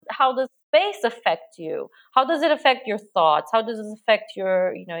how does space affect you? How does it affect your thoughts? How does it affect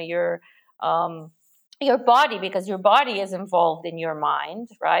your body? Because your body is involved in your mind,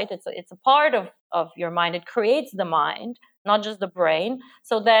 right? It's a part of your mind. It creates the mind, not just the brain.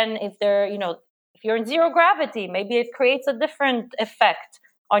 So then if you're in zero gravity, maybe it creates a different effect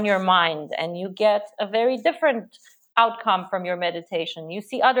on your mind, and you get a very different outcome from your meditation. You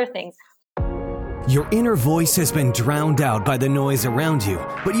see other things. Your inner voice has been drowned out by the noise around you,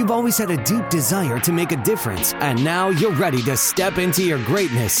 but you've always had a deep desire to make a difference. And now you're ready to step into your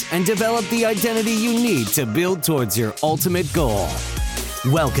greatness and develop the identity you need to build towards your ultimate goal.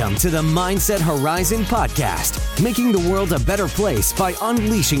 Welcome to the Mindset Horizon podcast. Making the world a better place by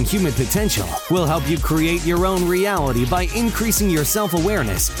unleashing human potential will help you create your own reality by increasing your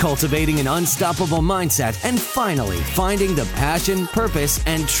self-awareness, cultivating an unstoppable mindset, and finally finding the passion, purpose,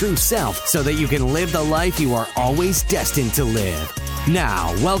 and true self so that you can live the life you are always destined to live.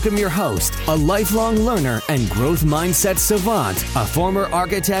 Now, welcome your host, a lifelong learner and growth mindset savant, a former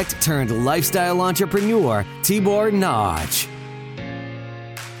architect turned lifestyle entrepreneur, Tibor Nagy.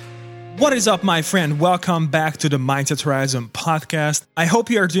 What is up, my friend? Welcome back to the Mindset Horizon podcast. I hope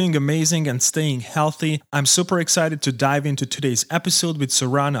you are doing amazing and staying healthy. I'm super excited to dive into today's episode with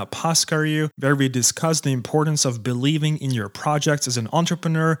Sorana Pascariu, where we discuss the importance of believing in your projects as an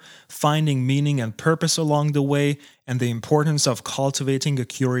entrepreneur, finding meaning and purpose along the way, and the importance of cultivating a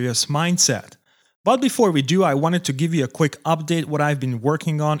curious mindset. But before we do, I wanted to give you a quick update what I've been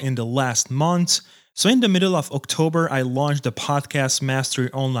working on in the last months. So in the middle of October, I launched the Podcast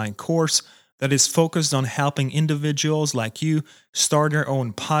Mastery online course that is focused on helping individuals like you start their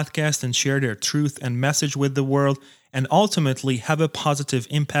own podcast and share their truth and message with the world, and ultimately have a positive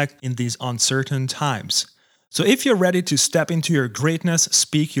impact in these uncertain times. So if you're ready to step into your greatness,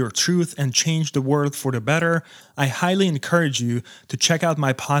 speak your truth, and change the world for the better, I highly encourage you to check out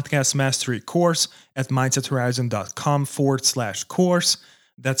my Podcast Mastery course at mindsethorizon.com/course.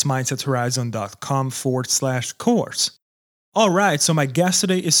 That's mindsethorizon.com/course. All right, so my guest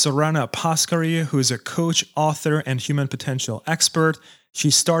today is Sorana Pascariu, who is a coach, author, and human potential expert.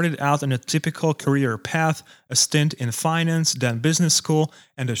 She started out on a typical career path, a stint in finance, then business school,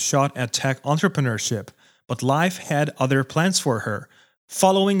 and a shot at tech entrepreneurship. But life had other plans for her.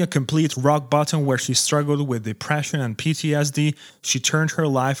 Following a complete rock bottom where she struggled with depression and PTSD, she turned her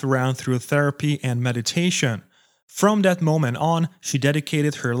life around through therapy and meditation. From that moment on, she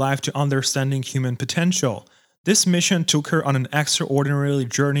dedicated her life to understanding human potential. This mission took her on an extraordinary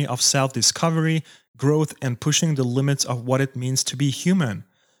journey of self-discovery, growth, and pushing the limits of what it means to be human.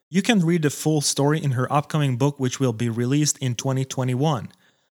 You can read the full story in her upcoming book, which will be released in 2021.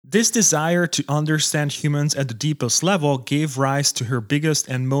 This desire to understand humans at the deepest level gave rise to her biggest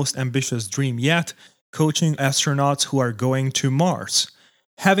and most ambitious dream yet, coaching astronauts who are going to Mars.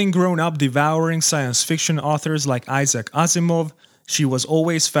 Having grown up devouring science fiction authors like Isaac Asimov, she was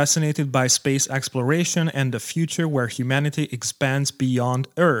always fascinated by space exploration and the future where humanity expands beyond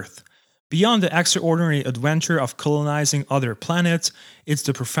Earth. Beyond the extraordinary adventure of colonizing other planets, it's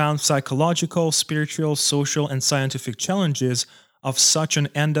the profound psychological, spiritual, social, and scientific challenges of such an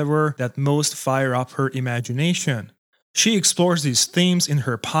endeavor that most fire up her imagination. She explores these themes in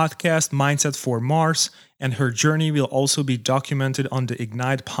her podcast, Mindset for Mars, and her journey will also be documented on the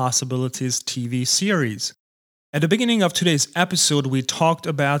Ignite Possibilities TV series. At the beginning of today's episode, we talked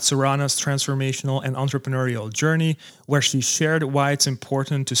about Sorana's transformational and entrepreneurial journey, where she shared why it's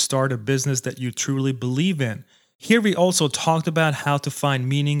important to start a business that you truly believe in. Here we also talked about how to find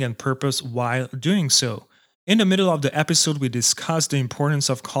meaning and purpose while doing so. In the middle of the episode, we discussed the importance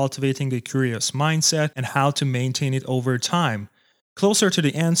of cultivating a curious mindset and how to maintain it over time. Closer to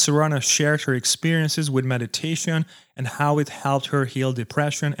the end, Sorana shared her experiences with meditation and how it helped her heal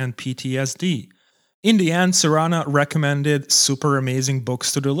depression and PTSD. In the end, Sorana recommended super amazing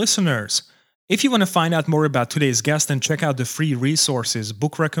books to the listeners. If you want to find out more about today's guest and check out the free resources,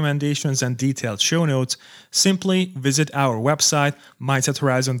 book recommendations, and detailed show notes, simply visit our website,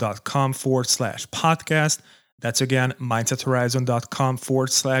 mindsethorizon.com/podcast. That's again,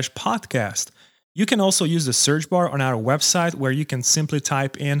 mindsethorizon.com/podcast. You can also use the search bar on our website where you can simply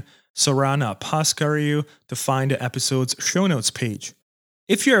type in Sorana Pascariu to find the episode's show notes page.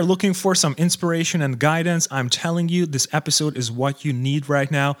 If you are looking for some inspiration and guidance, I'm telling you this episode is what you need right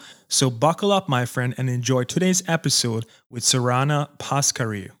now. So buckle up, my friend, and enjoy today's episode with Sorana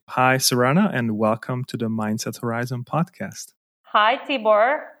Pascariu. Hi, Sorana, and welcome to the Mindset Horizon podcast. Hi,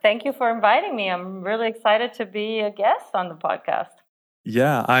 Tibor. Thank you for inviting me. I'm really excited to be a guest on the podcast.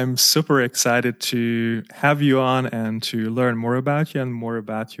 Yeah, I'm super excited to have you on and to learn more about you and more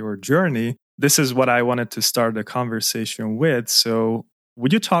about your journey. This is what I wanted to start the conversation with. So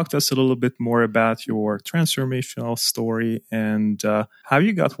Would you talk to us a little bit more about your transformational story and how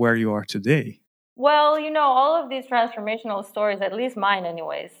you got where you are today? Well, all of these transformational stories, at least mine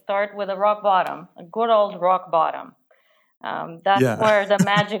anyways, start with a rock bottom, a good old rock bottom. That's where the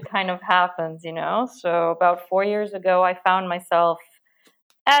magic kind of happens, So about 4 years ago, I found myself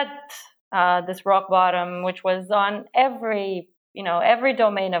at this rock bottom, which was on every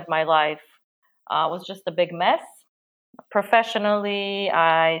domain of my life. Was just a big mess. Professionally,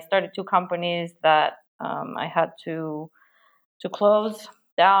 I started 2 companies that I had to close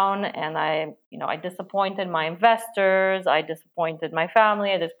down, and I disappointed my investors, I disappointed my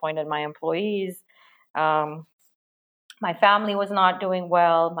family, I disappointed my employees. My family was not doing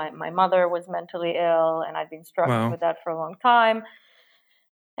well. My mother was mentally ill, and I'd been struggling with that for a long time.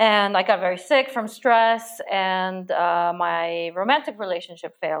 And I got very sick from stress, and my romantic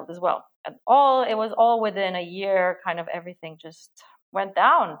relationship failed as well. And it was all within a year, kind of everything just went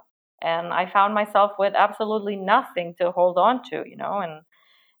down. And I found myself with absolutely nothing to hold on to, and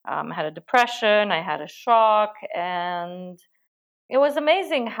I had a depression, I had a shock, and it was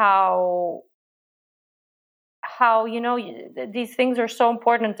amazing how these things are so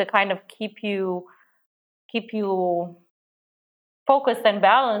important to kind of keep you focused and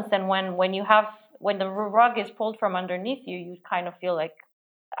balanced. And when the rug is pulled from underneath you, you kind of feel like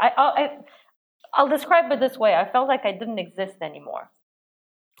I'll describe it this way: I felt like I didn't exist anymore.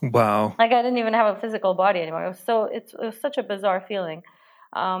 Wow! Like I didn't even have a physical body anymore. It was such a bizarre feeling.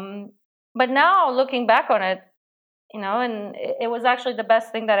 But now looking back on it, and it was actually the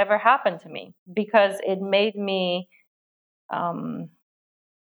best thing that ever happened to me, because it made me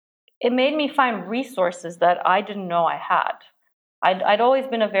find resources that I didn't know I had. I'd always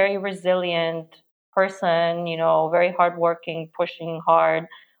been a very resilient person, very hardworking, pushing hard,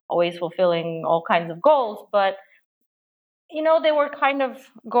 always fulfilling all kinds of goals. But, they were kind of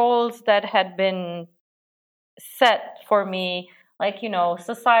goals that had been set for me. Like,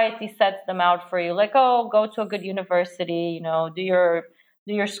 society sets them out for you. Like, oh, go to a good university, do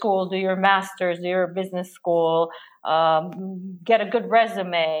your school, do your master's, do your business school, get a good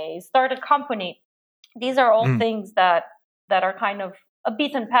resume, start a company. These are all things that are kind of a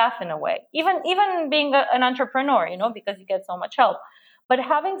beaten path in a way. Even being an entrepreneur, because you get so much help. But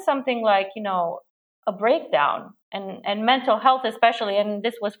having something like, a breakdown and mental health especially, and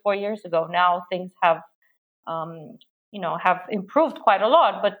this was 4 years ago. Now things have have improved quite a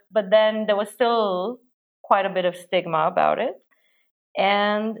lot, but then there was still quite a bit of stigma about it.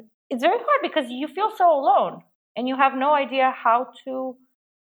 And it's very hard because you feel so alone and you have no idea how to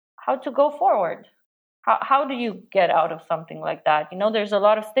go forward. How do you get out of something like that? There's a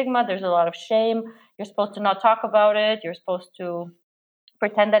lot of stigma, there's a lot of shame. You're supposed to not talk about it. You're supposed to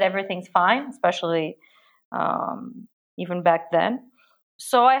pretend that everything's fine, especially even back then.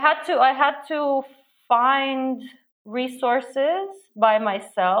 So I had to find resources by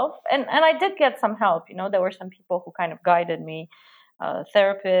myself, and I did get some help. There were some people who kind of guided me,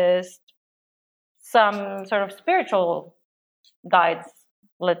 therapists, some sort of spiritual guides,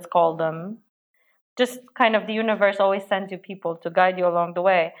 let's call them. Just kind of the universe always sends you people to guide you along the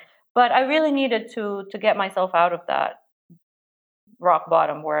way. But I really needed to get myself out of that rock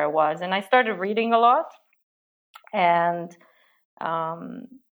bottom where I was, and I started reading a lot. And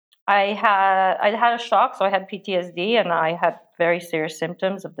I had a shock, so I had PTSD, and I had very serious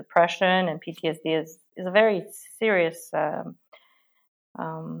symptoms of depression. And PTSD is a very serious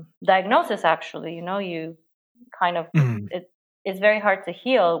diagnosis. Actually, you kind of it's very hard to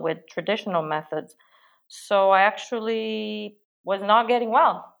heal with traditional methods. So I actually was not getting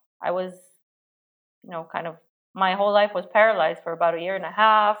well. I was, kind of my whole life was paralyzed for about 1.5 years.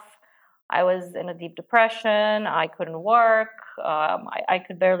 I was in a deep depression. I couldn't work. I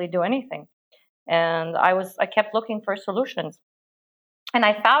could barely do anything. And I kept looking for solutions. And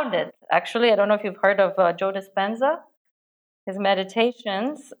I found it. Actually, I don't know if you've heard of Joe Dispenza, his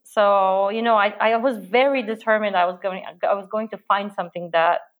meditations. So, I was very determined. I was going to find something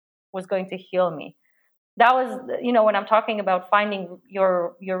that was going to heal me. That was, when I'm talking about finding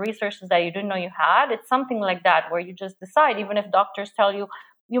your resources that you didn't know you had, it's something like that, where you just decide, even if doctors tell you,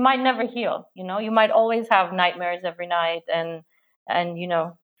 you might never heal, you might always have nightmares every night and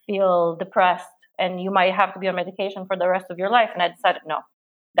feel depressed, and you might have to be on medication for the rest of your life. And I decided, no,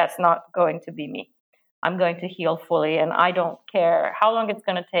 that's not going to be me. I'm going to heal fully, and I don't care how long it's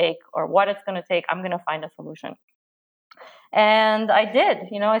going to take or what it's going to take. I'm going to find a solution. And I did.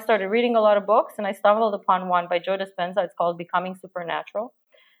 I started reading a lot of books, and I stumbled upon one by Joe Dispenza. It's called Becoming Supernatural.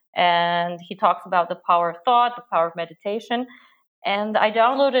 And he talks about the power of thought, the power of meditation. And I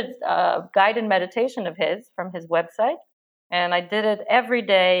downloaded a guided meditation of his from his website. And I did it every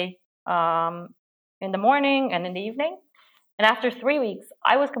day, in the morning and in the evening. And after 3 weeks,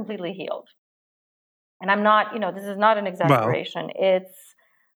 I was completely healed. And I'm not, this is not an Wow. exaggeration. It's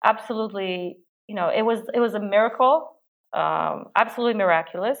absolutely, it was a miracle, absolutely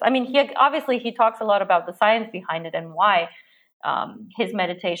miraculous. I mean, he talks a lot about the science behind it and why his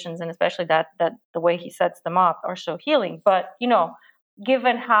meditations, and especially that the way he sets them up, are so healing. But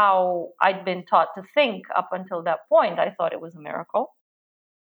given how I'd been taught to think up until that point, I thought it was a miracle.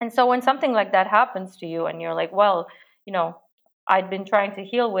 And so when something like that happens to you, and you're like, well, I'd been trying to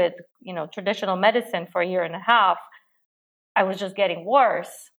heal with traditional medicine for a year and a half. I was just getting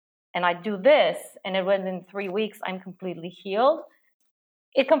worse, and I do this, and it went in 3 weeks, I'm completely healed.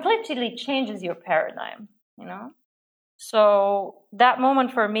 It completely changes your paradigm, So that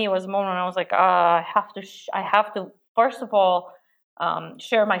moment for me was a moment when I was like, I have to first of all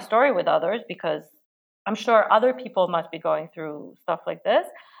share my story with others, because I'm sure other people must be going through stuff like this.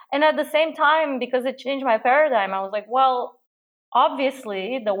 And at the same time, because it changed my paradigm, I was like, well,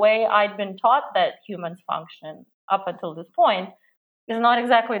 obviously, the way I'd been taught that humans function up until this point is not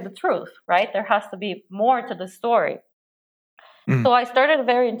exactly the truth, right? There has to be more to the story. So I started a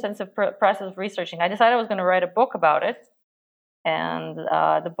very intensive process of researching. I decided I was going to write a book about it. And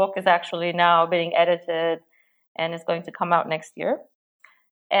the book is actually now being edited and is going to come out next year.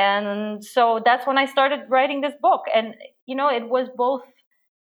 And so that's when I started writing this book. And, it was both,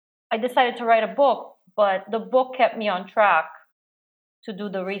 I decided to write a book, but the book kept me on track to do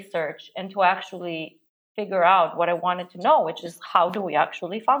the research and to actually figure out what I wanted to know, which is, how do we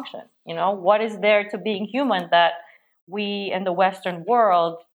actually function? What is there to being human that we in the Western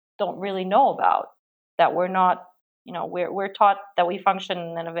world don't really know about, that we're not, we're taught that we function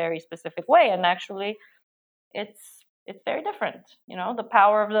in a very specific way. And actually it's very different. The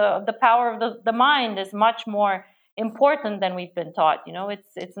power of the mind is much more important than we've been taught.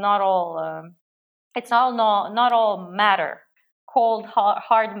 It's not all, not all matter, cold,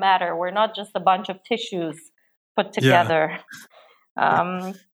 hard matter. We're not just a bunch of tissues put together.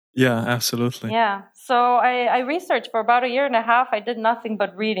 Yeah, absolutely. Yeah. So I researched for about a year and a half. I did nothing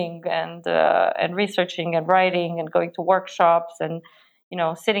but reading and researching and writing and going to workshops and,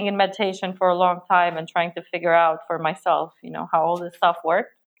 sitting in meditation for a long time and trying to figure out for myself, how all this stuff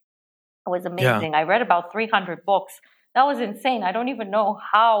worked. It was amazing. Yeah. I read about 300 books. That was insane. I don't even know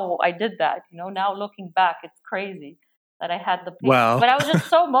how I did that. Now looking back, it's crazy that I had the patience. Wow. But I was just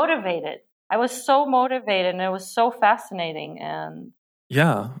so motivated. I was so motivated, and it was so fascinating. And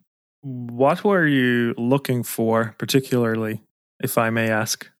yeah. What were you looking for particularly, if I may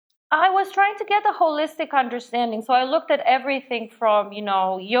ask? I was trying to get a holistic understanding. So I looked at everything from,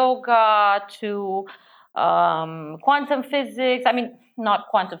 yoga to quantum physics. I mean, not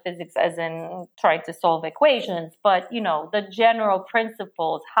quantum physics as in trying to solve equations, but, the general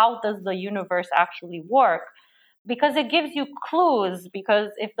principles. How does the universe actually work? Because it gives you clues.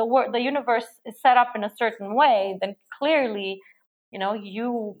 Because if the universe is set up in a certain way, then clearly,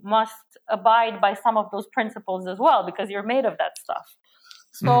 you must abide by some of those principles as well, because you're made of that stuff.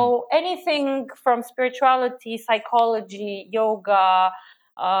 So anything from spirituality, psychology, yoga,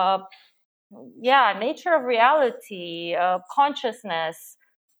 nature of reality, consciousness.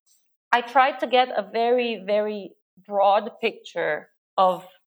 I tried to get a very, very broad picture of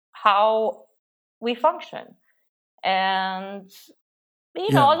how we function. And,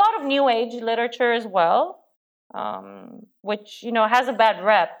 a lot of New Age literature as well, which, has a bad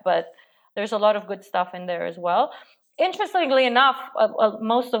rep, but there's a lot of good stuff in there as well. Interestingly enough,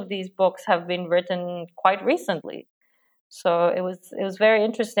 most of these books have been written quite recently. So it was very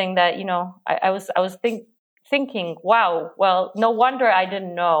interesting that, I was thinking, wow, well, no wonder I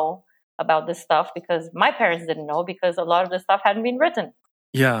didn't know about this stuff, because my parents didn't know, because a lot of this stuff hadn't been written.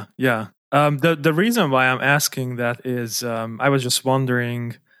 Yeah. The reason why I'm asking that is I was just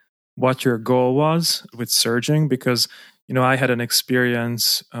wondering what your goal was with surging, because I had an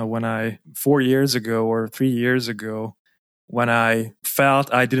experience when 4 years ago or 3 years ago, when I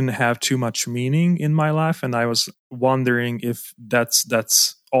felt I didn't have too much meaning in my life, and I was wondering if that's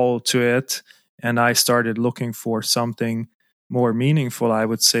all to it. And I started looking for something more meaningful, I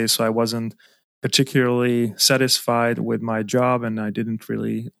would say. So I wasn't particularly satisfied with my job, and I didn't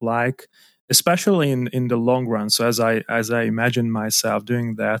really like, especially in the long run. So as I imagined myself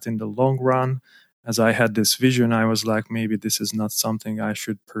doing that in the long run, as I had this vision, I was like, maybe this is not something I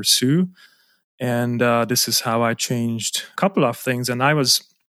should pursue. And this is how I changed a couple of things. And I was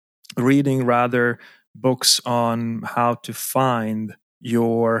reading rather books on how to find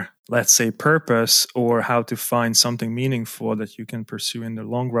your, let's say, purpose, or how to find something meaningful that you can pursue in the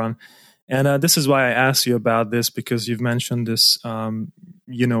long run. And this is why I asked you about this, because you've mentioned this,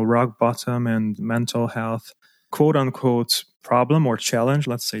 rock bottom and mental health, quote unquote, problem or challenge,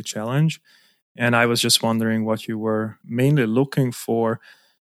 let's say challenge. And I was just wondering what you were mainly looking for.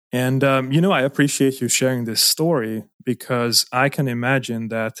 And, I appreciate you sharing this story, because I can imagine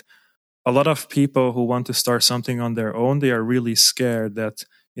that a lot of people who want to start something on their own, they are really scared that,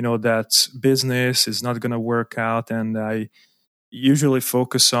 that business is not going to work out. And I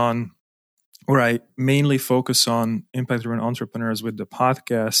mainly focus on impact-driven entrepreneurs with the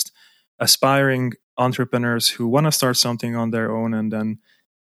podcast, aspiring entrepreneurs who want to start something on their own. And then,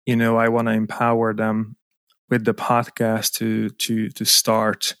 I want to empower them with the podcast to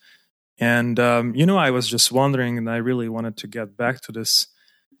start. And, I was just wondering, and I really wanted to get back to this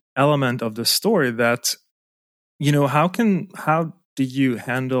element of the story that, how did you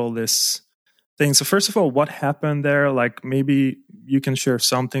handle this thing? So first of all, what happened there? Like, maybe you can share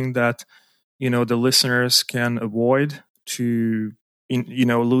something that, the listeners can avoid to,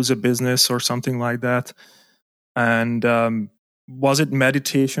 lose a business or something like that. And was it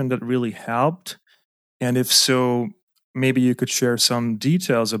meditation that really helped? And if so, maybe you could share some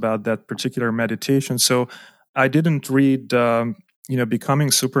details about that particular meditation. So I didn't read,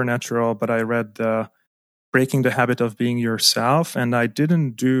 Becoming Supernatural, but I read Breaking the Habit of Being Yourself. And I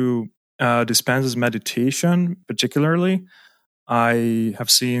didn't do Dispenza's meditation particularly. I have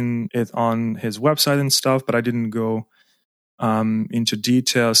seen it on his website and stuff, but I didn't go into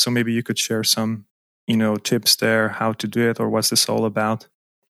detail. So maybe you could share some, tips there, how to do it, or what's this all about?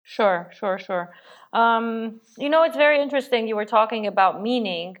 Sure. It's very interesting you were talking about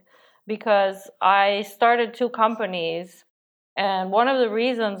meaning, because I started 2 companies, and one of the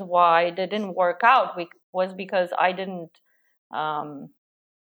reasons why they didn't work out was because I didn't,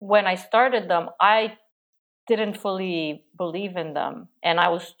 when I started them, I didn't fully believe in them, and I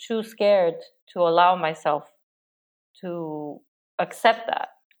was too scared to allow myself to accept that.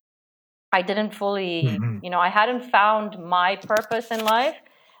 I didn't fully, I hadn't found my purpose in life,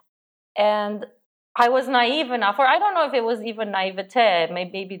 and I was naive enough, or I don't know if it was even naivete.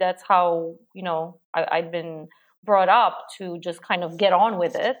 Maybe that's how, I've been brought up, to just kind of get on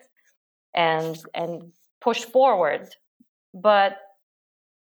with it and push forward. But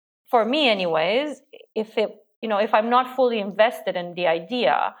for me anyways, if I'm not fully invested in the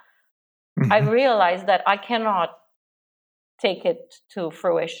idea, I realize that I cannot take it to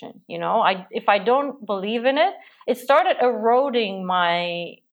fruition. If I don't believe in it, it started eroding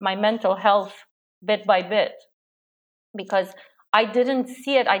my mental health bit by bit, because I didn't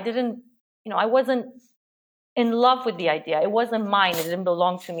see it. I wasn't in love with the idea. It wasn't mine. It didn't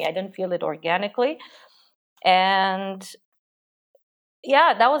belong to me. I didn't feel it organically. And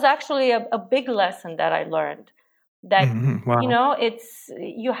yeah, that was actually a big lesson that I learned, that, Wow.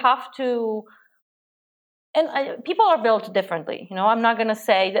 you have to, and people are built differently. I'm not going to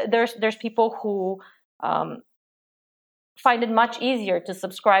say that there's people who find it much easier to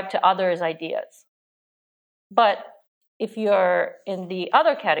subscribe to others' ideas. But if you're in the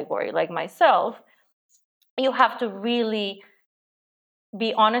other category, like myself, you have to really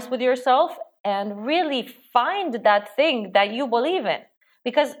be honest with yourself and really find that thing that you believe in.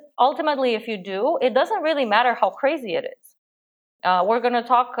 Because ultimately, if you do, it doesn't really matter how crazy it is. We're going to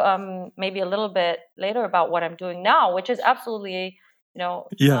talk maybe a little bit later about what I'm doing now, which is absolutely,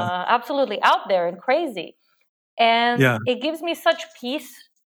 absolutely out there and crazy. And it gives me such peace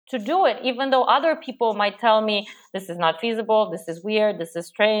to do it, even though other people might tell me, this is not feasible, this is weird, this is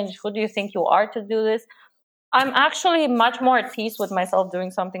strange, who do you think you are to do this? I'm actually much more at peace with myself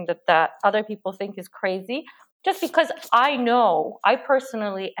doing something that other people think is crazy, just because I know I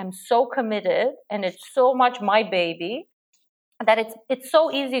personally am so committed, and it's so much my baby, that it's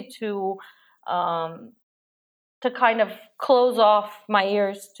so easy to kind of close off my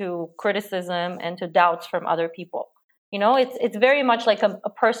ears to criticism and to doubts from other people. It's very much like a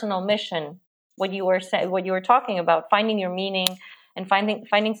personal mission. What you were talking about, finding your meaning and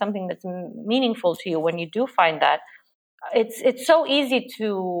finding something that's meaningful to you. When you do find that, it's so easy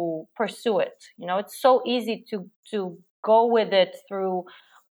to pursue it. It's so easy to go with it through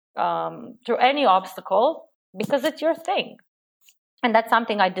any obstacle, because it's your thing. And that's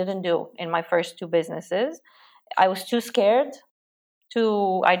something I didn't do in my first 2 businesses. I was too scared.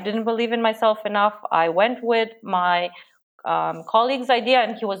 I didn't believe in myself enough. I went with my colleague's idea,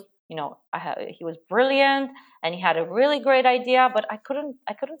 and he was, he was brilliant, and he had a really great idea, but I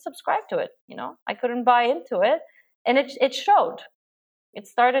couldn't subscribe to it. I couldn't buy into it, and it showed. It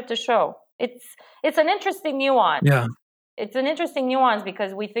started to show. It's an interesting nuance. Yeah. It's an interesting nuance,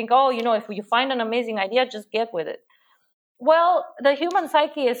 because we think, if you find an amazing idea, just get with it. Well, the human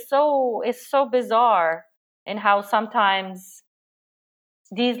psyche is so bizarre in how sometimes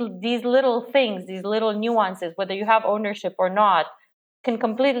these little things, these little nuances, whether you have ownership or not, can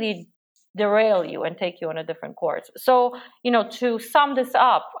completely derail you and take you on a different course. So, to sum this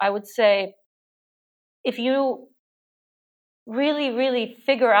up, I would say if you really, really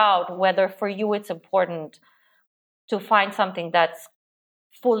figure out whether for you it's important to find something that's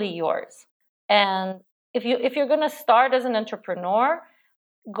fully yours. And if you're going to start as an entrepreneur,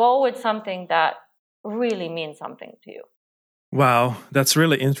 go with something that really means something to you. Wow, that's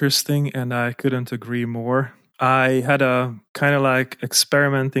really interesting, and I couldn't agree more. I had a kind of like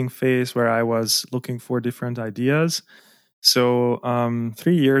experimenting phase where I was looking for different ideas. So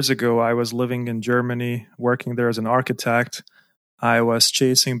 3 years ago, I was living in Germany, working there as an architect. I was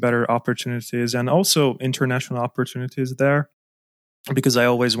chasing better opportunities and also international opportunities there because I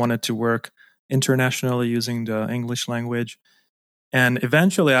always wanted to work internationally using the English language. And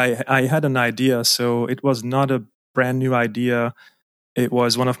eventually I had an idea. So it was not a brand new idea. It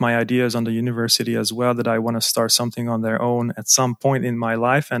was one of my ideas on the university as well, that I want to start something on their own at some point in my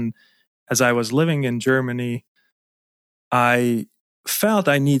life. And as I was living in Germany, I felt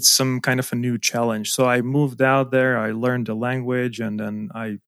I need some kind of a new challenge. So I moved out there, I learned the language, and then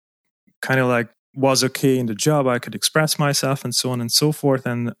I kind of like was okay in the job. I could express myself and so on and so forth.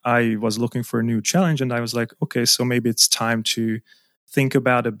 And I was looking for a new challenge. And I was like, okay, so maybe it's time to think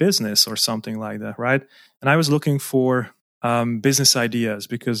about a business or something like that, right? And I was looking for business ideas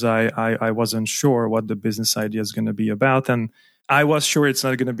because I wasn't sure what the business idea is going to be about. And I was sure it's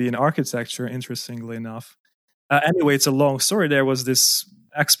not going to be in architecture, interestingly enough. Anyway, it's a long story. There was this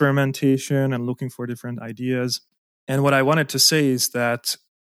experimentation and looking for different ideas. And what I wanted to say is that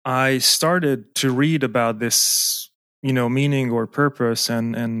I started to read about this, meaning or purpose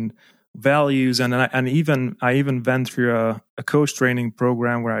and values, and I even went through a coach training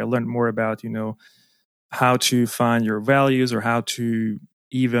program where I learned more about how to find your values or how to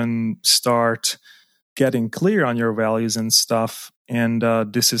even start getting clear on your values and stuff. And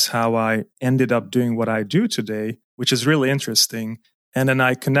this is how I ended up doing what I do today, which is really interesting. And then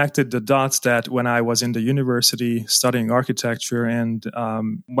I connected the dots that when I was in the university studying architecture, and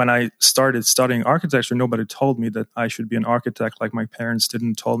when I started studying architecture, nobody told me that I should be an architect. Like my parents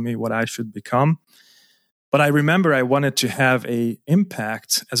didn't tell me what I should become. But I remember I wanted to have an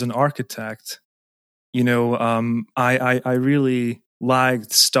impact as an architect. I really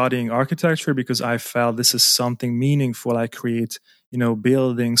liked studying architecture because I felt this is something meaningful. I create,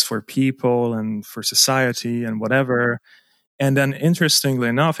 buildings for people and for society and whatever. And then interestingly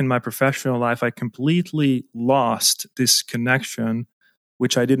enough, in my professional life, I completely lost this connection,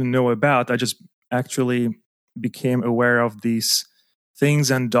 which I didn't know about. I just actually became aware of these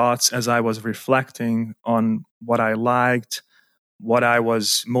things and dots as I was reflecting on what I liked, what I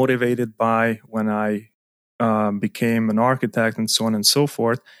was motivated by when I became an architect, and so on and so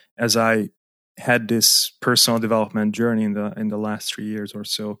forth, as I had this personal development journey in the last 3 years or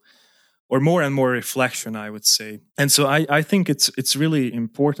so, or more and more reflection, I would say. And so I think it's really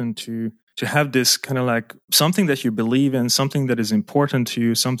important to have this kind of like something that you believe in, something that is important to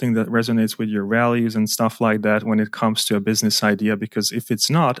you, something that resonates with your values and stuff like that when it comes to a business idea. Because if it's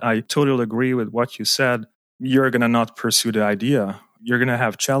not, I totally agree with what you said. You're going to not pursue the idea. You're going to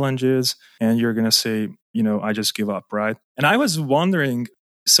have challenges and you're going to say, I just give up, right? And I was wondering,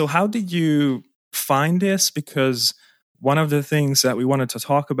 so how did you find this? Because one of the things that we wanted to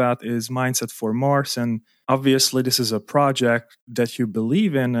talk about is Mindset for Mars. And obviously, this is a project that you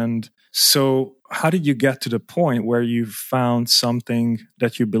believe in. And so how did you get to the point where you found something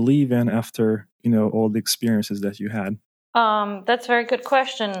that you believe in after, all the experiences that you had? That's a very good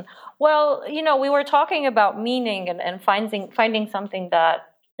question. Well, we were talking about meaning and finding something that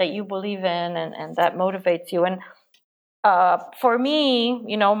you believe in and that motivates you. And for me,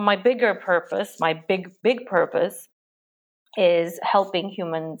 my bigger purpose, my big purpose is helping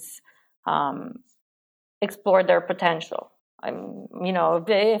humans explore their potential.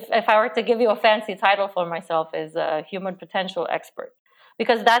 If I were to give you a fancy title for myself, is a human potential expert.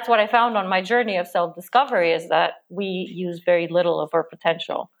 Because that's what I found on my journey of self-discovery, is that we use very little of our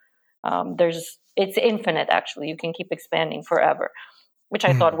potential. It's infinite, actually. You can keep expanding forever, which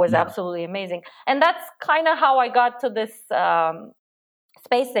I thought was absolutely amazing. And that's kind of how I got to this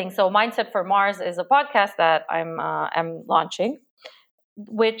space thing. So Mindset for Mars is a podcast that I'm launching,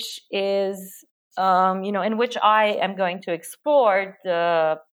 which is, in which I am going to explore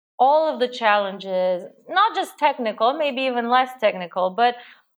all of the challenges, not just technical, maybe even less technical, but,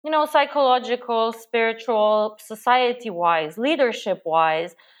 psychological, spiritual, society-wise,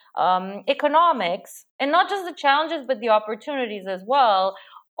 leadership-wise, economics, and not just the challenges, but the opportunities as well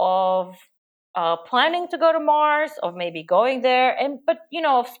of planning to go to Mars, of maybe going there, but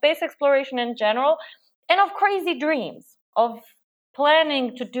of space exploration in general, and of crazy dreams, of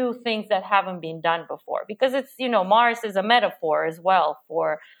planning to do things that haven't been done before. Because it's, Mars is a metaphor as well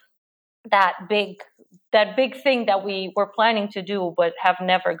for that big thing that we were planning to do but have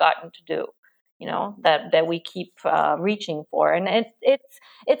never gotten to do, that we keep reaching for. And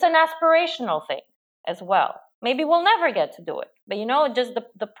it's an aspirational thing as well. Maybe we'll never get to do it, but just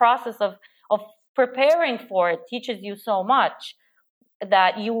the process of preparing for it teaches you so much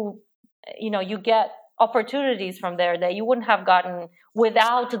that you get opportunities from there that you wouldn't have gotten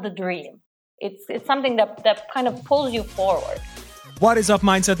without the dream. It's something that kind of pulls you forward. What is up,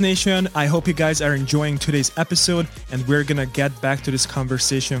 Mindset Nation? I hope you guys are enjoying today's episode, and we're gonna get back to this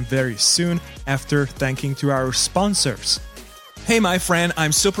conversation very soon after thanking to our sponsors. Hey, my friend,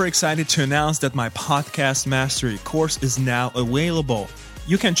 I'm super excited to announce that my podcast mastery course is now available.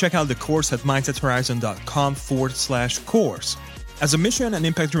 You can check out the course at mindsethorizon.com/course. As a mission and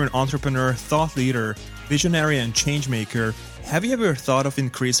impact-driven entrepreneur, thought leader, visionary, and change maker, have you ever thought of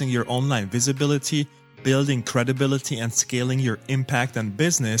increasing your online visibility, building credibility, and scaling your impact and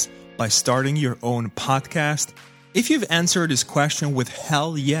business by starting your own podcast? If you've answered this question with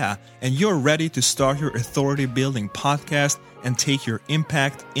hell yeah, and you're ready to start your authority-building podcast and take your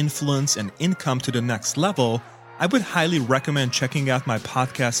impact, influence, and income to the next level, I would highly recommend checking out my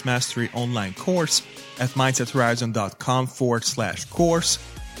Podcast Mastery online course at mindsethorizon.com/course.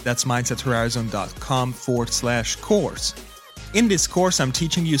 That's mindsethorizon.com/course. In this course, I'm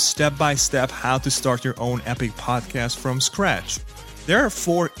teaching you step-by-step how to start your own epic podcast from scratch. There are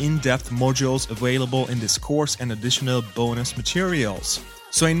 4 in-depth modules available in this course and additional bonus materials.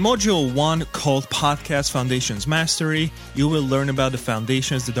 So in Module 1, called Podcast Foundations Mastery, you will learn about the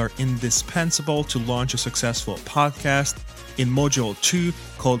foundations that are indispensable to launch a successful podcast. In Module 2,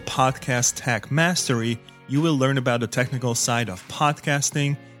 called Podcast Tech Mastery, you will learn about the technical side of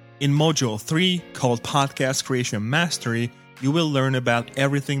podcasting. In Module 3, called Podcast Creation Mastery, you will learn about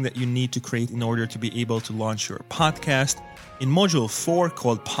everything that you need to create in order to be able to launch your podcast. In Module 4,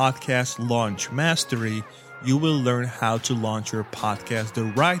 called Podcast Launch Mastery, you will learn how to launch your podcast the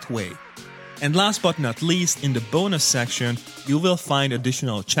right way. And last but not least, in the bonus section, you will find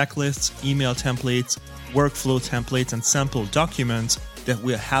additional checklists, email templates, workflow templates, and sample documents that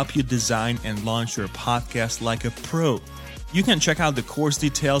will help you design and launch your podcast like a pro. You can check out the course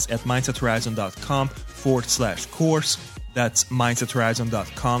details at mindsethorizon.com/course. That's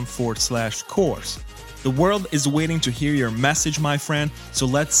mindsethorizon.com/course. The world is waiting to hear your message, my friend, so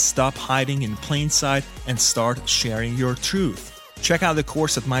let's stop hiding in plain sight and start sharing your truth. Check out the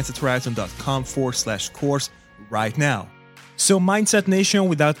course at mindsethorizon.com/course right now. So, Mindset Nation,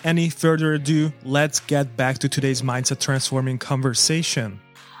 without any further ado, let's get back to today's mindset transforming conversation.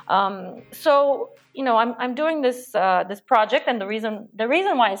 I'm doing this project, and the reason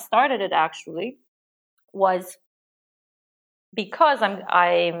why I started it actually was because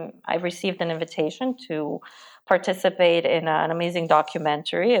I received an invitation to participate in an amazing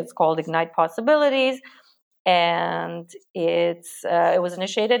documentary. It's called Ignite Possibilities, and it was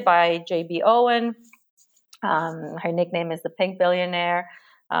initiated by J.B. Owen. Her nickname is the Pink Billionaire.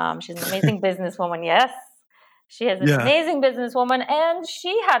 She's an amazing businesswoman. Yes, she is an amazing businesswoman, and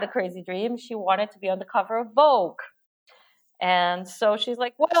she had a crazy dream. She wanted to be on the cover of Vogue. And so she's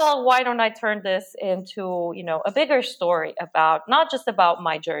like, well, why don't I turn this into, a bigger story about not just about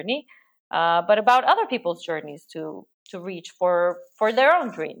my journey, but about other people's journeys to reach for their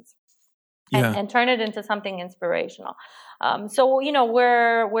own dreams, and turn it into something inspirational.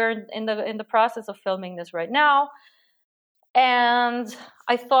 We're in the process of filming this right now, and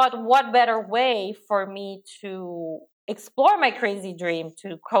I thought, what better way for me to explore my crazy dream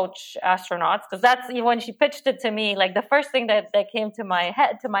to coach astronauts? Because that's when she pitched it to me, like the first thing that came to my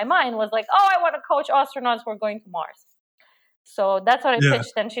mind was like, oh, I want to coach astronauts who are going to Mars. So that's what I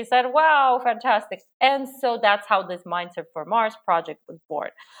pitched, and she said, wow, fantastic. And so that's how this Mindset for Mars project was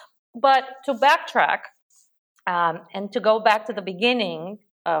born. But to backtrack and to go back to the beginning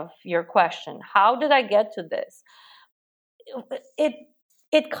of your question, how did I get to this? It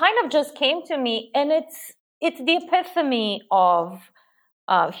kind of just came to me, and it's the epitome of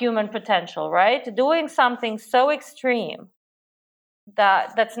human potential, right? Doing something so extreme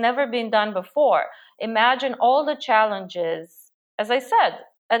that's never been done before. Imagine all the challenges, as I said,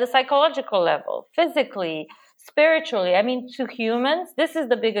 at a psychological level, physically, spiritually. I mean, to humans, this is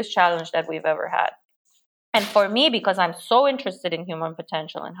the biggest challenge that we've ever had. And for me, because I'm so interested in human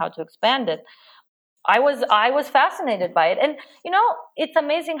potential and how to expand it, I was fascinated by it. And it's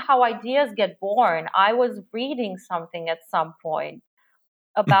amazing how ideas get born. I was reading something at some point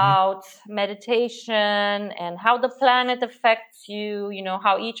Hmm. about meditation and how the planet affects you,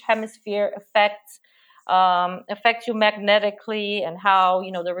 how each hemisphere affects you magnetically, and how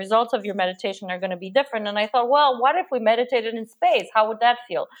the results of your meditation are going to be different. And I thought, well, what if we meditated in space? How would that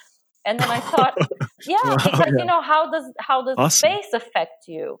feel? And then I thought, yeah, Wow, because yeah, how does awesome. space affect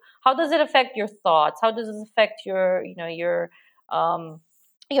you? How does it affect your thoughts? How does it affect um,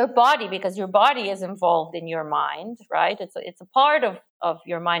 your body? Because your body is involved in your mind, right? It's a part of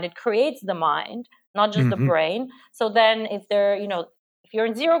your mind. It creates the mind, not just the Hmm. brain. So then, if you're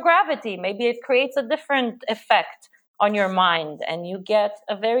in zero gravity, maybe it creates a different effect on your mind, and you get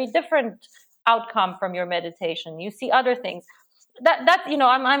a very different outcome from your meditation. You see other things.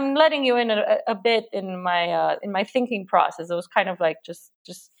 I'm letting you in a bit in my thinking process. It was kind of like just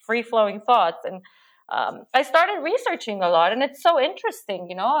free flowing thoughts, and I started researching a lot, and it's so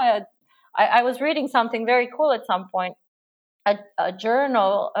interesting. I was reading something very cool at some point, a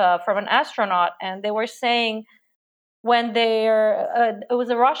journal from an astronaut, and they were saying when it was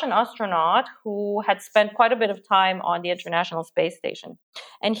a Russian astronaut who had spent quite a bit of time on the International Space Station,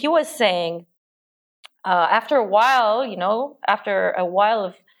 and he was saying after a while,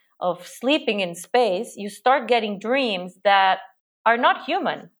 of sleeping in space, you start getting dreams that are not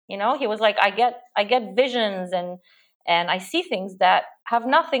human. He was like, I get visions, and I see things that have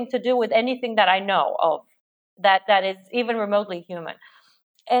nothing to do with anything that I know of that is even remotely human.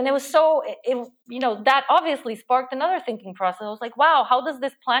 And it was that obviously sparked another thinking process. I was like, wow, how does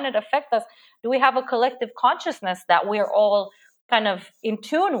this planet affect us? Do we have a collective consciousness that we're all kind of in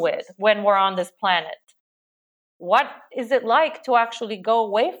tune with when we're on this planet? What is it like to actually go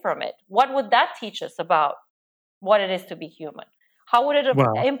away from it? What would that teach us about what it is to be human? How would it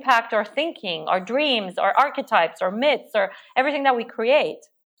Wow. impact our thinking, our dreams, our archetypes, our myths, or everything that we create?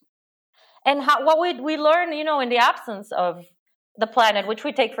 And what would we learn, in the absence of the planet, which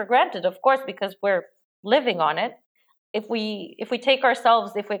we take for granted, of course, because we're living on it. If we extract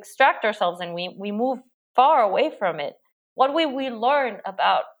ourselves and we move far away from it, what will we learn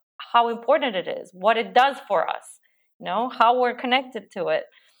about how important it is, what it does for us, how we're connected to it,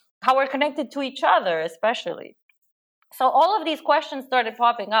 how we're connected to each other, especially. So all of these questions started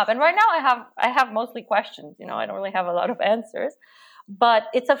popping up, and right now I have mostly questions. I don't really have a lot of answers, but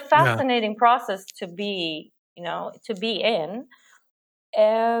it's a Yeah. fascinating process to be in.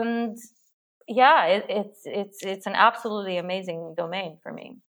 And yeah, it's an absolutely amazing domain for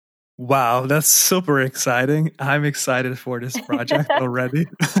me. Wow, that's super exciting. I'm excited for this project already.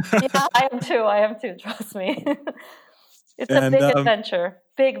 Yeah, I am too, trust me. It's a And big adventure,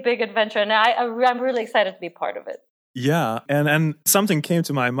 big adventure, and I'm really excited to be part of it. yeah, and something came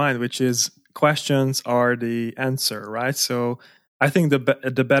to my mind, which is questions are the answer, right? So I think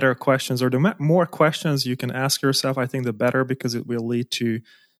the better questions, or the more questions you can ask yourself, I think the better, because it will lead to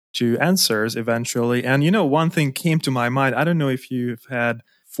answers eventually. And one thing came to my mind. I don't know if you've had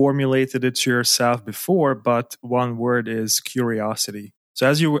formulated it to yourself before, but one word is curiosity. So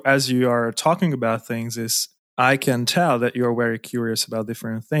as you are talking about things, is I can tell that you're very curious about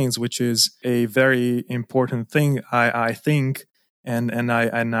different things, which is a very important thing, I think. And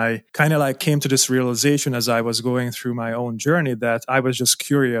I kind of like came to this realization as I was going through my own journey, that I was just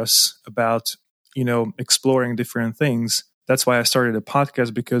curious about exploring different things. That's why I started a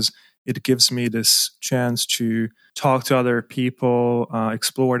podcast, because it gives me this chance to talk to other people,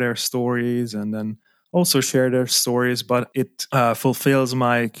 explore their stories, and then also share their stories. But it fulfills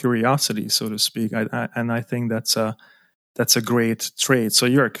my curiosity, so to speak. And I think that's a great trait. So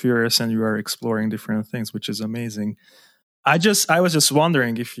you are curious and you are exploring different things, which is amazing. I was just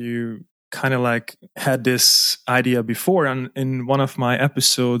wondering if you kind of like had this idea before. And in one of my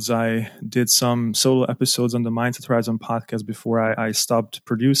episodes, I did some solo episodes on the Mindset Horizon podcast before I stopped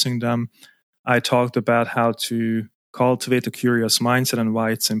producing them. I talked about how to cultivate a curious mindset and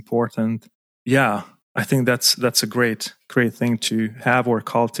why it's important. Yeah, I think that's a great thing to have or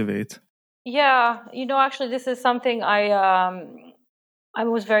cultivate. Yeah, actually, this is something I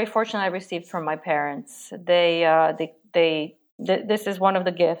was very fortunate I received from my parents. This is one of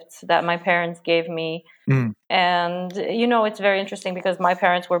the gifts that my parents gave me. Mm. And it's very interesting because my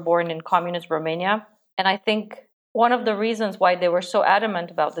parents were born in communist Romania, and I think one of the reasons why they were so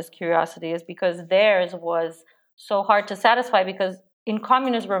adamant about this curiosity is because theirs was so hard to satisfy, because in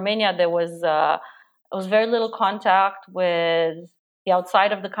communist Romania there was very little contact with the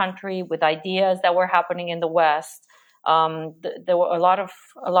outside of the country, with ideas that were happening in the West. There were a lot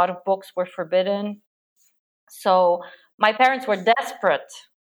of books were forbidden. So my parents were desperate,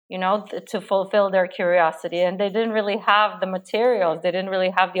 to fulfill their curiosity. And they didn't really have the materials. They didn't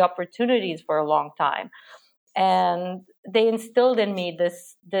really have the opportunities for a long time. And they instilled in me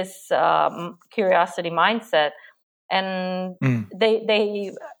this curiosity mindset. And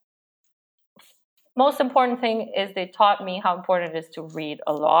they most important thing is they taught me how important it is to read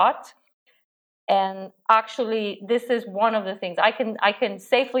a lot. And actually, this is one of the things I can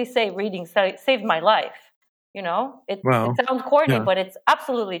safely say reading saved my life. It sounds corny, but it's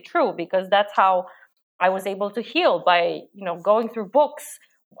absolutely true, because that's how I was able to heal, by, going through books.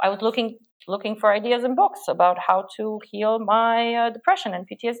 I was looking for ideas in books about how to heal my depression and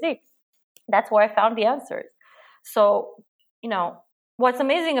PTSD. That's where I found the answers. So, what's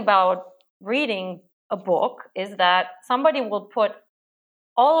amazing about reading a book is that somebody will put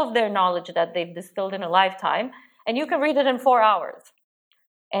all of their knowledge that they've distilled in a lifetime, and you can read it in 4 hours,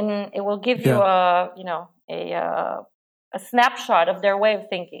 and it will give you a snapshot of their way of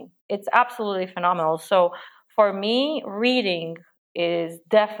thinking. It's absolutely phenomenal. So for me, reading is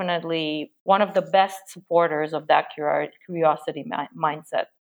definitely one of the best supporters of that curiosity mindset.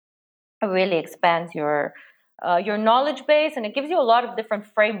 It really expands your knowledge base, and it gives you a lot of different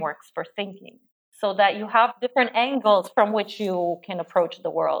frameworks for thinking, so that you have different angles from which you can approach the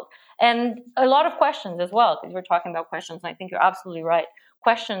world. And a lot of questions as well, because we're talking about questions, and I think you're absolutely right.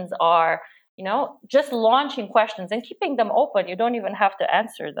 Questions are, just launching questions and keeping them open. You don't even have to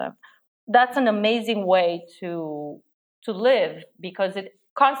answer them. That's an amazing way to live, because it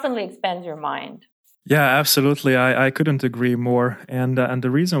constantly expands your mind. Yeah, absolutely. I couldn't agree more. And the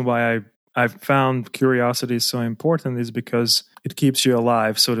reason why I've found curiosity so important is because it keeps you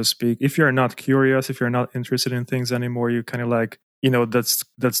alive, so to speak. If you're not curious, if you're not interested in things anymore, you kind of like, that's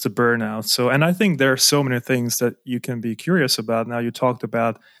the burnout. So, and I think there are so many things that you can be curious about. Now, you talked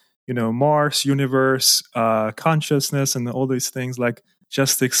about, Mars, universe, consciousness, and all these things. Like,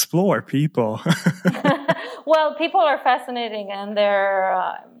 just explore people. Well, people are fascinating, and they're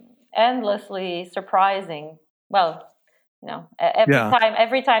endlessly surprising. Well,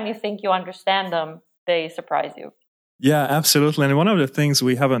 every time you think you understand them, they surprise you. Yeah, absolutely. And one of the things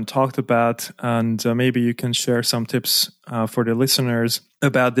we haven't talked about, and maybe you can share some tips for the listeners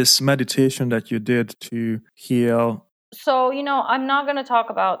about this meditation that you did to heal. So, I'm not going to talk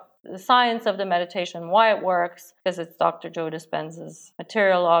about the science of the meditation, why it works, because it's Dr. Joe Dispenza's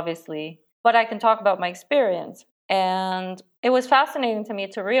material, obviously. But I can talk about my experience. And it was fascinating to me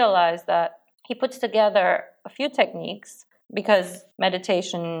to realize that he puts together a few techniques, because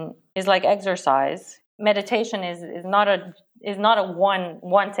meditation is like exercise. Meditation is not a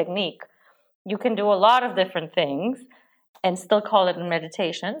one technique. You can do a lot of different things and still call it a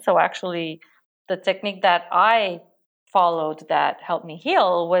meditation. So actually, the technique that I followed that helped me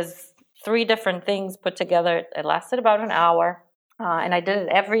heal was 3 different things put together. It lasted about an hour, and I did it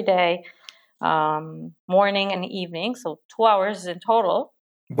every day, morning and evening, so 2 hours in total.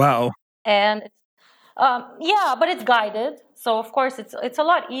 Wow. And but it's guided, so of course it's a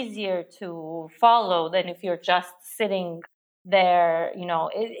lot easier to follow than if you're just sitting there.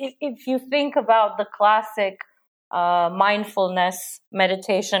 If you think about the classic mindfulness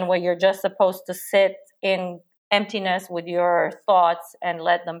meditation, where you're just supposed to sit in emptiness with your thoughts and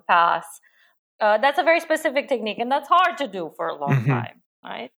let them pass, that's a very specific technique, and that's hard to do for a long time,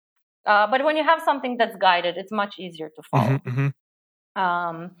 right? But when you have something that's guided, it's much easier to follow.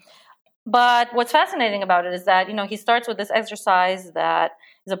 But what's fascinating about it is that, he starts with this exercise that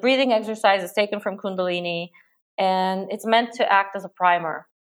is a breathing exercise. It's taken from Kundalini, and it's meant to act as a primer.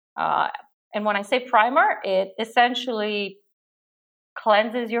 And when I say primer, it essentially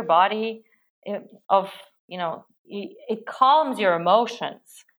cleanses your body of, it calms your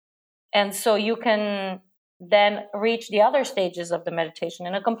emotions. And so you can then reach the other stages of the meditation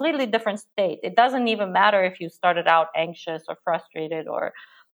in a completely different state. It doesn't even matter if you started out anxious or frustrated or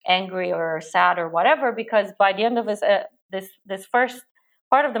angry or sad or whatever, because by the end of this first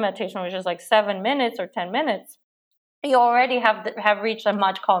part of the meditation, which is like 7 minutes or 10 minutes, you already have reached a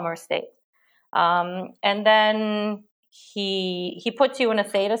much calmer state. And then he puts you in a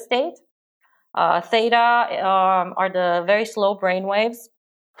theta state. Theta are the very slow brain waves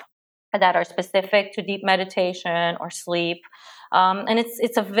that are specific to deep meditation or sleep, and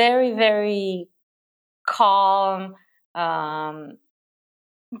it's a very, very calm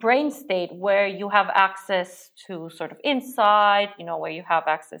brain state where you have access to sort of insight, where you have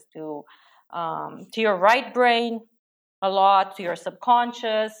access to your right brain a lot, to your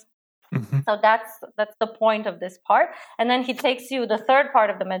subconscious. So that's the point of this part. And then he takes you, the third part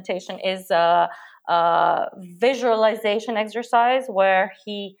of the meditation is a visualization exercise, where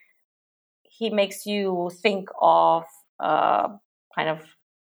he makes you think of kind of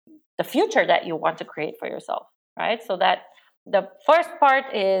the future that you want to create for yourself, right? So that the first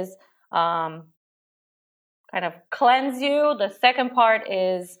part is kind of cleanse you. The second part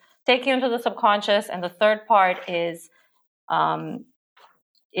is take you into the subconscious, and the third part is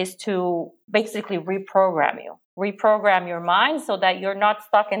to basically reprogram your mind so that you're not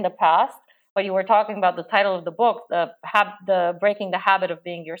stuck in the past. But you were talking about the title of the book, the breaking the habit of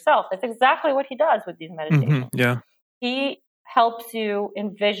being yourself. That's exactly what he does with these meditations. Yeah. He helps you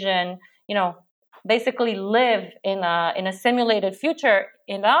envision, basically live in a simulated future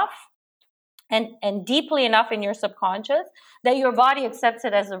enough and deeply enough in your subconscious that your body accepts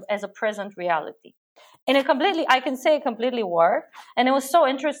it as a present reality. And I can say it completely worked. And it was so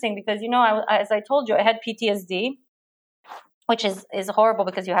interesting because, as I told you, I had PTSD, which is horrible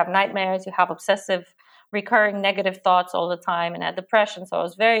because you have nightmares, you have obsessive, recurring negative thoughts all the time, and I had depression. So I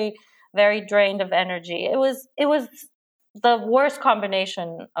was very, very drained of energy. It was the worst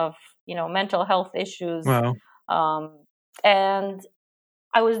combination of, mental health issues. Wow. And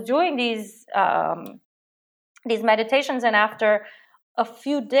I was doing these meditations, and after a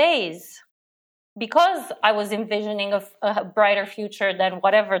few days, because I was envisioning a brighter future than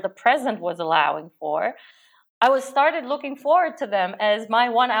whatever the present was allowing for, I started looking forward to them as my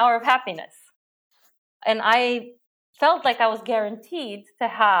 1 hour of happiness. And I felt like I was guaranteed to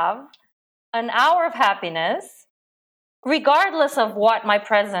have an hour of happiness, regardless of what my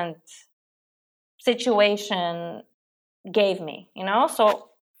present situation gave me, So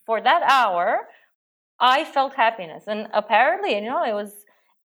for that hour, I felt happiness. And apparently,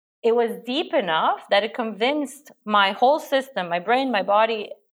 it was deep enough that it convinced my whole system, my brain, my body,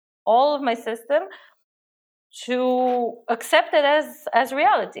 all of my system, to accept it as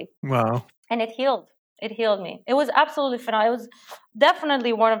reality. Wow. And it healed me. It was absolutely phenomenal. It was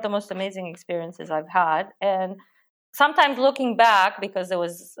definitely one of the most amazing experiences I've had. And sometimes looking back, because it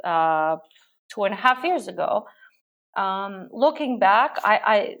was 2.5 years ago, looking back,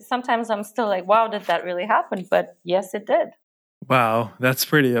 I sometimes I'm still like, wow, did that really happen? But yes, it did. Wow, that's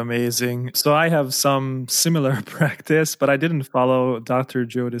pretty amazing. So I have some similar practice, but I didn't follow Dr.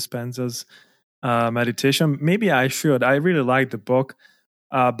 Joe Dispenza's meditation. Maybe I should. I really liked the book,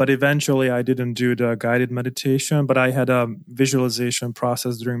 but eventually I didn't do the guided meditation, but I had a visualization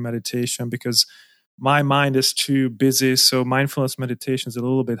process during meditation because my mind is too busy. So mindfulness meditation is a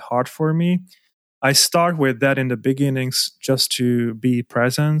little bit hard for me. I start with that in the beginnings just to be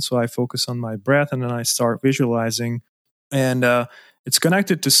present. So I focus on my breath and then I start visualizing. And it's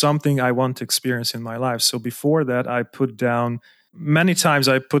connected to something I want to experience in my life. So before that, I put down many times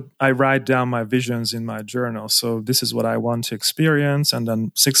I write down my visions in my journal. So this is what I want to experience. And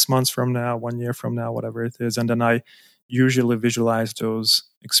then 6 months from now, 1 year from now, whatever it is. And then I usually visualize those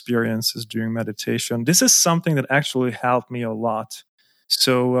experiences during meditation. This is something that actually helped me a lot.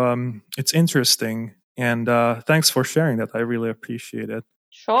 So it's interesting. And thanks for sharing that. I really appreciate it.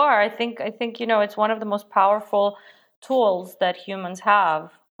 Sure. I think it's one of the most powerful tools that humans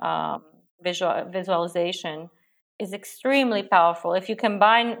have. Visualization is extremely powerful. If you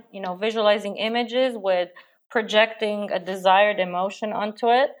combine, visualizing images with projecting a desired emotion onto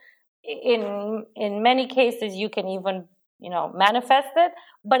it, in many cases you can even, manifest it,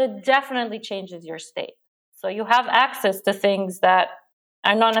 but it definitely changes your state. So you have access to things that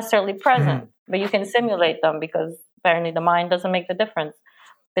are not necessarily present, but you can simulate them because apparently the mind doesn't make the difference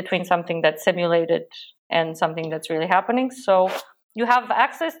between something that's simulated and something that's really happening. So you have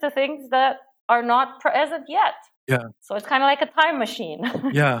access to things that are not present yet. Yeah. So it's kind of like a time machine.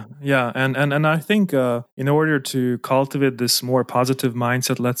 Yeah. And I think in order to cultivate this more positive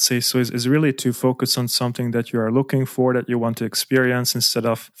mindset, let's say, so is really to focus on something that you are looking for, that you want to experience, instead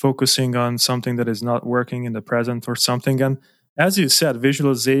of focusing on something that is not working in the present or something. And as you said,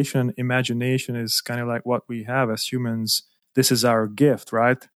 visualization, imagination is kind of like what we have as humans. This is our gift,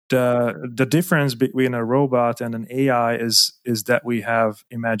 right? The difference between a robot and an AI is that we have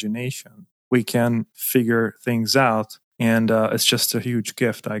imagination. We can figure things out, and it's just a huge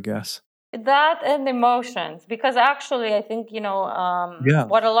gift, I guess. That and emotions, because actually, I think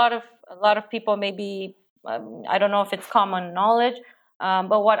what a lot of people maybe I don't know if it's common knowledge,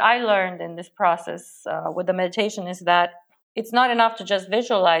 but what I learned in this process with the meditation is that it's not enough to just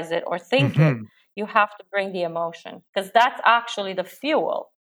visualize it or think it. You have to bring the emotion, because that's actually the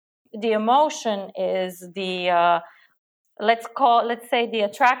fuel. The emotion is the let's say the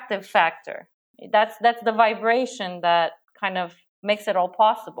attractive factor. That's the vibration that kind of makes it all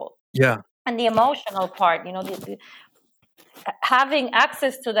possible. Yeah. And the emotional part, having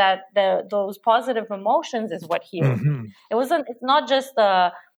access to those positive emotions is what heals. It's not just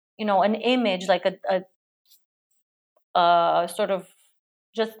an image, like a sort of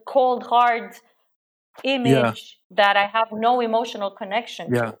just cold, hard Yeah. image that I have no emotional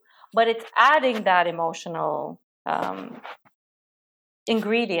connection Yeah. to. But it's adding that emotional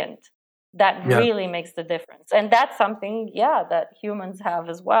ingredient that Yeah. really makes the difference. And that's something, that humans have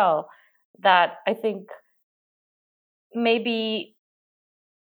as well, that I think maybe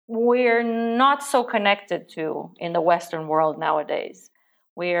we're not so connected to in the Western world nowadays.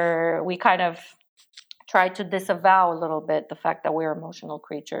 We kind of try to disavow a little bit the fact that we're emotional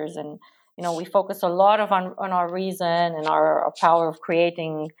creatures, and we focus a lot on our reason and our power of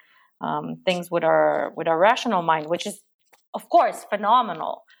creating things with our rational mind, which is of course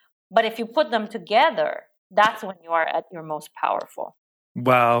phenomenal. But if you put them together, that's when you are at your most powerful.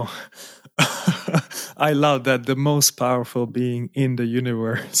 Wow. I love that, the most powerful being in the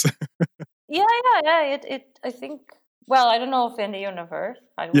universe. Yeah. I think. Well, I don't know if in the universe.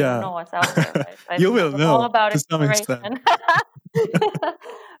 We don't Yeah. know what's out there, right? I You don't know. will It's all know about to some extent. inspiration.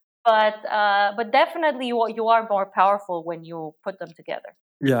 But definitely you are more powerful when you put them together.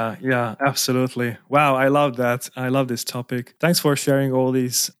 Yeah, absolutely. Wow, I love that. I love this topic. Thanks for sharing all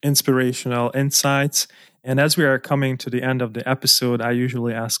these inspirational insights. And as we are coming to the end of the episode, I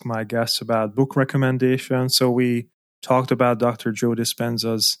usually ask my guests about book recommendations. So we talked about Dr. Joe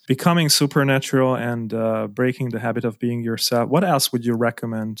Dispenza's Becoming Supernatural and Breaking the Habit of Being Yourself. What else would you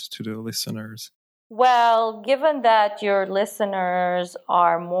recommend to the listeners? Well, given that your listeners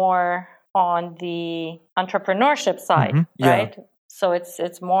are more on the entrepreneurship side, Yeah. right? So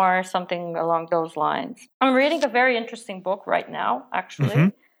it's more something along those lines. I'm reading a very interesting book right now,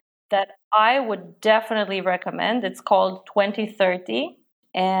 actually, that I would definitely recommend. It's called 2030,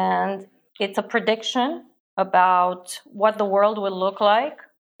 and it's a prediction about what the world will look like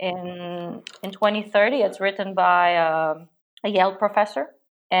in 2030. It's written by a Yale professor,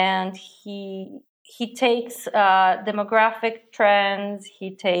 and he takes demographic trends,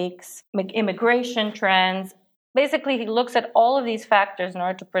 he takes immigration trends. Basically, he looks at all of these factors in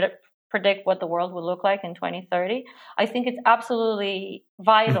order to predict what the world will look like in 2030. I think it's absolutely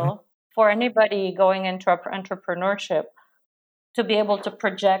vital for anybody going into entrepreneurship to be able to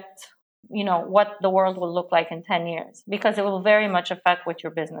project, what the world will look like in 10 years, because it will very much affect what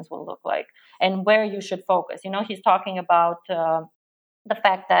your business will look like and where you should focus. He's talking about the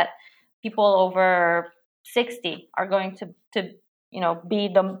fact that people over 60 are going to be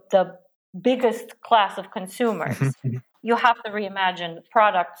the biggest class of consumers. You have to reimagine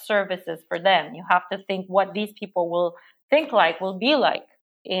product services for them. You have to think what these people will be like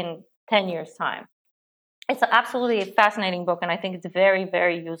in 10 years time. It's absolutely a fascinating book, and I think it's very,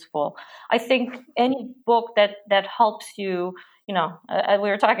 very useful. I think any book that helps you, we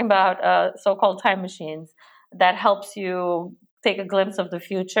were talking about so-called time machines, that helps you take a glimpse of the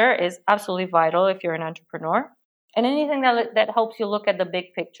future is absolutely vital if you're an entrepreneur. And anything that helps you look at the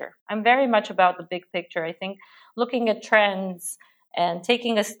big picture. I'm very much about the big picture. I think looking at trends and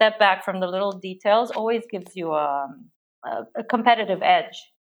taking a step back from the little details always gives you a competitive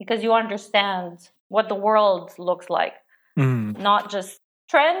edge, because you understand what the world looks like. Not just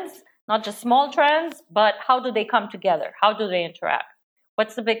trends, not just small trends, but how do they come together? How do they interact?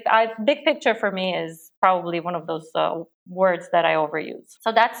 What's the big picture for me is probably one of those words that I overuse.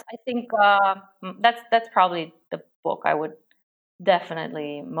 So I think that's probably the book I would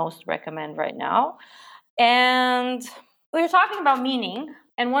definitely most recommend right now. And we were talking about meaning,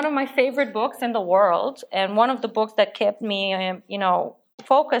 and one of my favorite books in the world, and one of the books that kept me,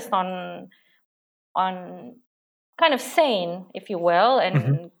 focused on kind of sane, if you will,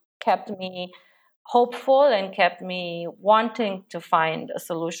 and kept me hopeful and kept me wanting to find a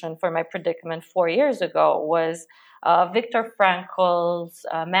solution for my predicament 4 years ago, was Viktor Frankl's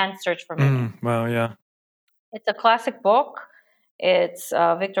Man's Search for Meaning. Well, yeah. It's a classic book. It's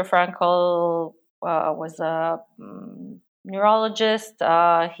Viktor Frankl was a neurologist.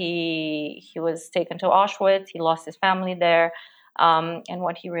 He was taken to Auschwitz. He lost his family there, and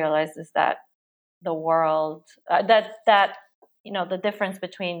what he realized is that the world the difference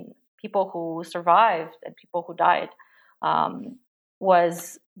between people who survived and people who died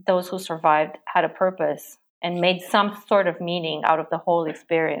was those who survived had a purpose and made some sort of meaning out of the whole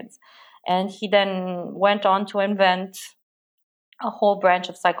experience. And he then went on to invent a whole branch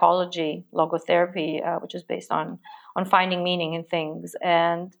of psychology, logotherapy, which is based on finding meaning in things.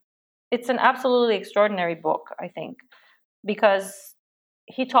 And it's an absolutely extraordinary book, I think, because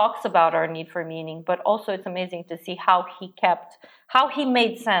he talks about our need for meaning, but also it's amazing to see how he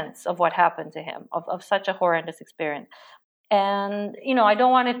made sense of what happened to him, of such a horrendous experience. And I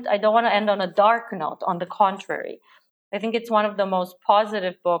don't want to end on a dark note. On the contrary, I think it's one of the most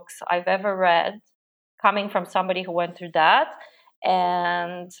positive books I've ever read, coming from somebody who went through that.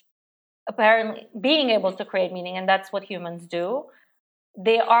 and apparently being able to create meaning, and that's what humans do,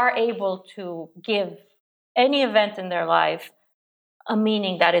 they are able to give any event in their life a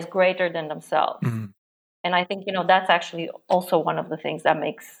meaning that is greater than themselves. Mm-hmm. And I think, that's actually also one of the things that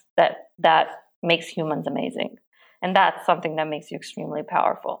makes humans amazing. And that's something that makes you extremely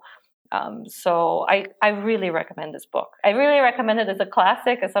powerful. So I really recommend this book. I really recommend it as a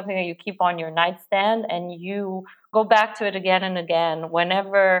classic, as something that you keep on your nightstand and you go back to it again and again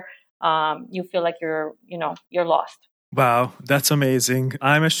whenever you feel like you're lost. Wow, that's amazing.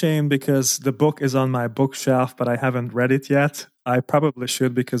 I'm ashamed because the book is on my bookshelf, but I haven't read it yet. I probably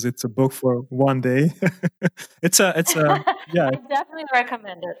should because it's a book for one day. It's a yeah. I definitely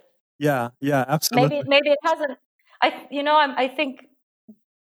recommend it. Yeah, absolutely. Maybe it hasn't. I think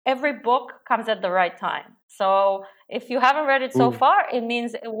every book comes at the right time. So if you haven't read it so far, it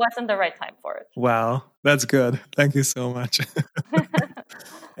means it wasn't the right time for it. Wow, that's good. Thank you so much.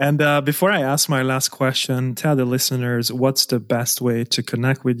 And before I ask my last question, tell the listeners what's the best way to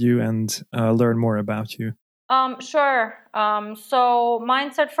connect with you and learn more about you. Sure. So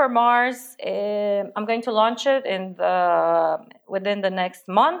Mindset for Mars, I'm going to launch it within the next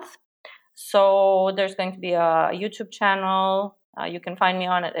month. So there's going to be a YouTube channel. You can find me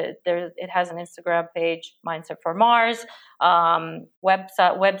on it. It has an Instagram page, Mindset for Mars.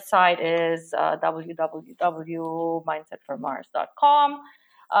 Website is www.mindsetformars.com.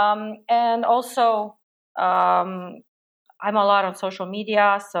 And also, I'm a lot on social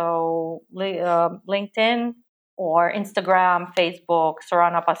media, so LinkedIn or Instagram, Facebook,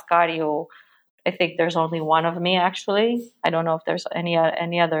 Sorana Pascariu. I think there's only one of me, actually. I don't know if there's any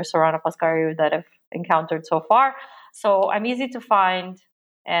other Sorana Pascariu that I've encountered so far. So I'm easy to find,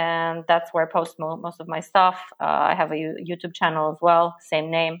 and that's where I post most of my stuff. I have a YouTube channel as well,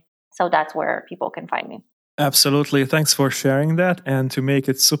 same name. So that's where people can find me. Absolutely. Thanks for sharing that. And to make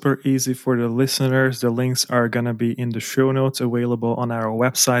it super easy for the listeners, the links are going to be in the show notes available on our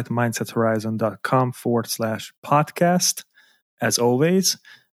website, mindsethorizon.com/podcast, as always.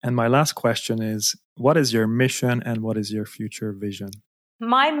 And my last question is, what is your mission and what is your future vision?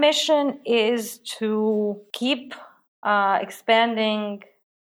 My mission is to keep expanding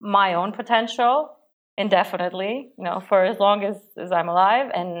my own potential indefinitely, for as long as I'm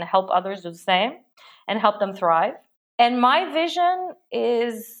alive, and help others do the same and help them thrive. And my vision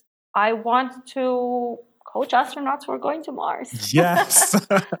is I want to coach astronauts who are going to Mars. Yes.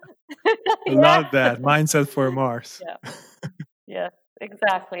 Love that. Mindset for Mars. Yeah. Yes,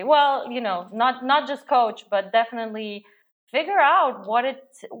 exactly. Well, not just coach, but definitely figure out what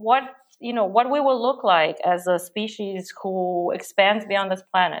we will look like as a species who expands beyond this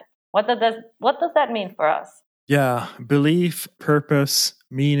planet. What does that mean for us? Yeah, belief, purpose,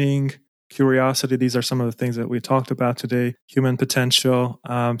 meaning, curiosity. These are some of the things that we talked about today. Human potential.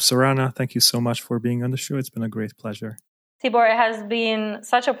 Sorana, thank you so much for being on the show. It's been a great pleasure. Tibor, it has been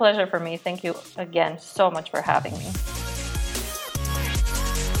such a pleasure for me. Thank you again so much for having me.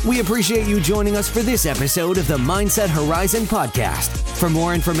 We appreciate you joining us for this episode of the Mindset Horizon podcast. For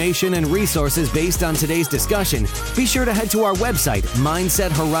more information and resources based on today's discussion, be sure to head to our website,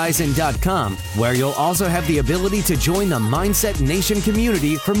 mindsethorizon.com, where you'll also have the ability to join the Mindset Nation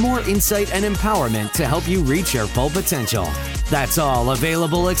community for more insight and empowerment to help you reach your full potential. That's all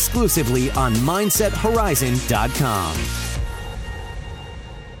available exclusively on mindsethorizon.com.